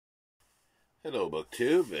Hello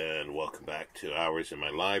BookTube, and welcome back to Hours in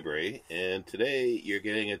My Library. And today you're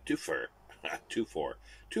getting a two-for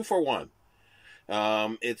one.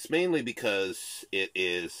 It's mainly because it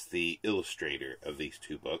is the illustrator of these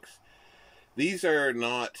two books. These are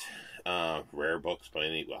not rare books by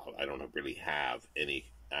any. Well, I don't really have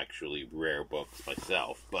any actually rare books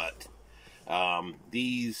myself, but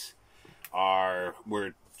these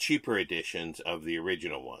were cheaper editions of the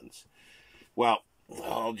original ones. Well,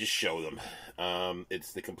 I'll just show them.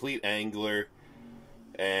 It's The Complete Angler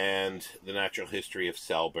and The Natural History of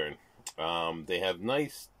Selborne. They have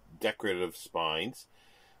nice decorative spines.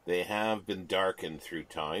 They have been darkened through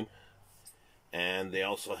time. And they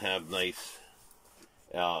also have nice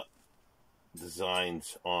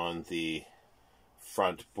designs on the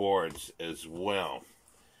front boards as well.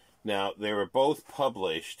 Now, they were both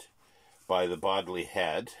published by the Bodley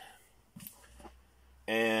Head.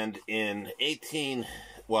 And in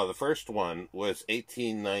the first one was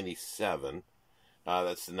 1897.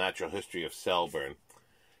 That's The Natural History of Selborne.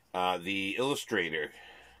 The illustrator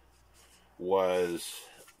was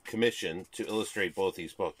commissioned to illustrate both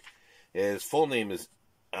these books. His full name is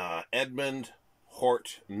Edmund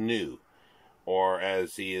Hort New, or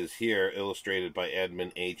as he is here, illustrated by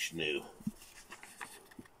Edmund H. New.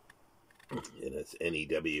 And it's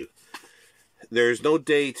N-E-W. There's no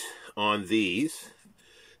date on these.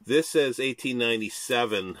 This says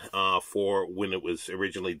 1897 for when it was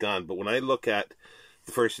originally done, but when I look at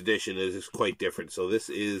the first edition, it is quite different. So this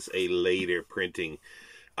is a later printing,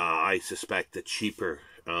 I suspect a cheaper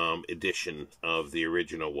edition of the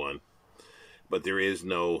original one. But there is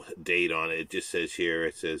no date on it. It just says here,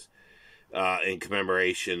 it says, in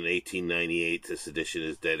commemoration, 1898, this edition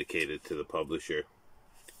is dedicated to the publisher.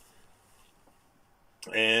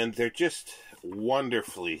 And they're just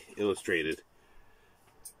wonderfully illustrated.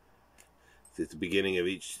 At the beginning of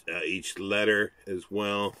each letter as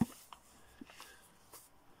well.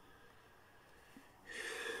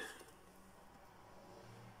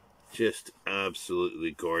 Just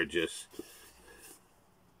absolutely gorgeous.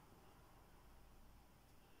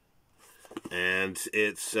 And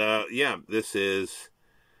it's this is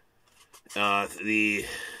The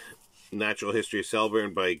Natural History of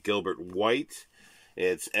Selborne by Gilbert White.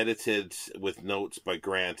 It's edited with notes by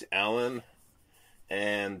Grant Allen.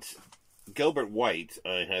 And Gilbert White,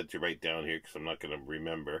 I had to write down here because I'm not going to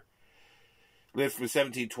remember, lived from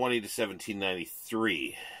 1720 to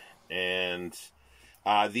 1793. And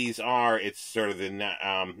it's sort of the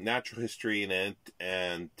natural history and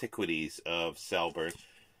antiquities of Selborne.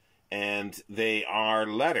 And they are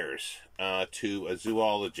letters to a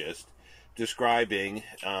zoologist describing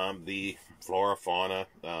the flora, fauna,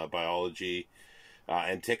 biology,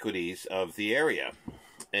 antiquities of the area.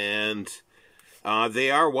 And they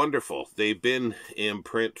are wonderful. They've been in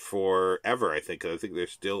print forever, I think. I think they're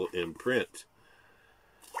still in print.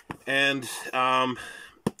 And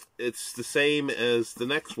it's the same as the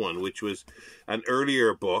next one, which was an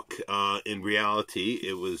earlier book. In reality,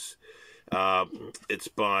 it's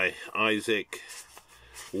by Izaak,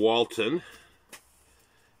 Walton,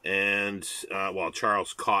 and,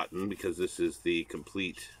 Charles Cotton, because this is The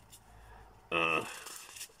Complete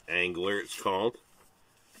Angler, it's called.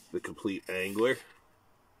 The Complete Angler.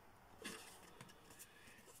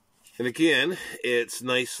 And again, it's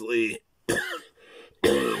nicely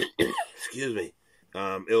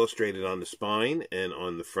illustrated on the spine and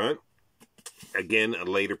on the front. Again, a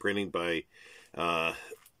later printing by the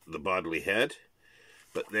Bodley Head.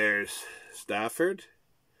 But there's Stafford.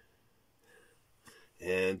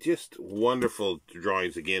 And just wonderful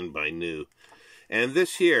drawings again by New. And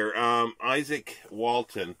this here, Izaak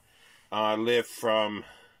Walton lived from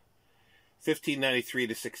 1593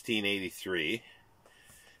 to 1683,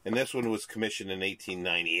 and this one was commissioned in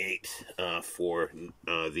 1898 for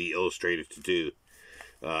the illustrator to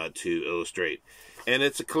illustrate. And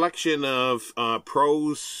it's a collection of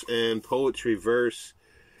prose and poetry verse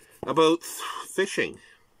about fishing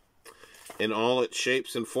in all its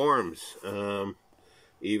shapes and forms,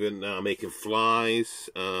 even making flies.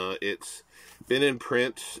 It's been in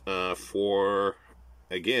print for,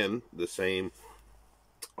 again, the same,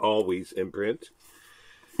 always in print.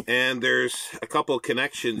 And there's a couple of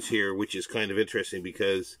connections here, which is kind of interesting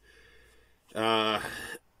because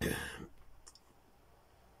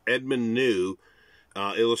Edmund New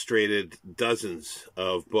illustrated dozens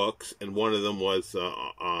of books, and one of them was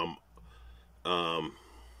a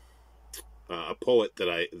poet that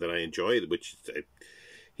I enjoyed, which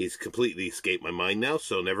he's completely escaped my mind now,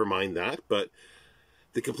 so never mind that. But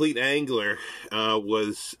The Complete Angler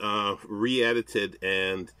was re-edited,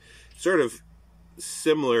 and sort of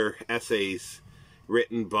similar essays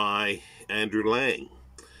written by Andrew Lang,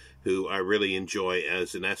 who I really enjoy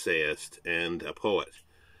as an essayist and a poet.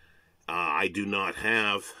 I do not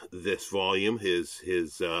have this volume, his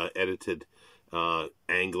edited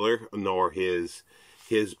Angler, nor his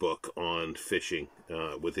book on fishing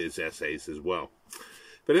with his essays as well.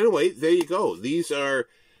 But anyway, there you go. These are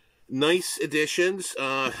nice editions.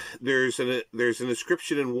 There's an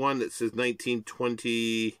inscription in one that says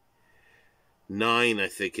 1929, I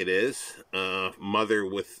think it is. Mother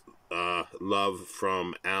with love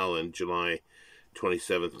from Alan, July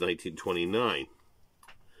 27th, 1929.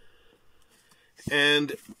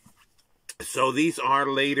 And so these are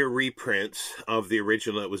later reprints of the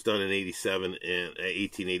original that was done in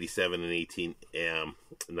 1887 and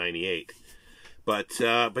 1898.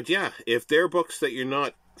 But yeah, if they're books that you're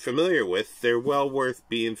not familiar with, they're well worth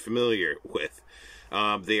being familiar with.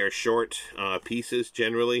 They are short pieces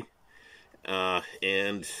generally,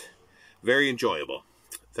 and very enjoyable.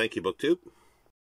 Thank you, BookTube.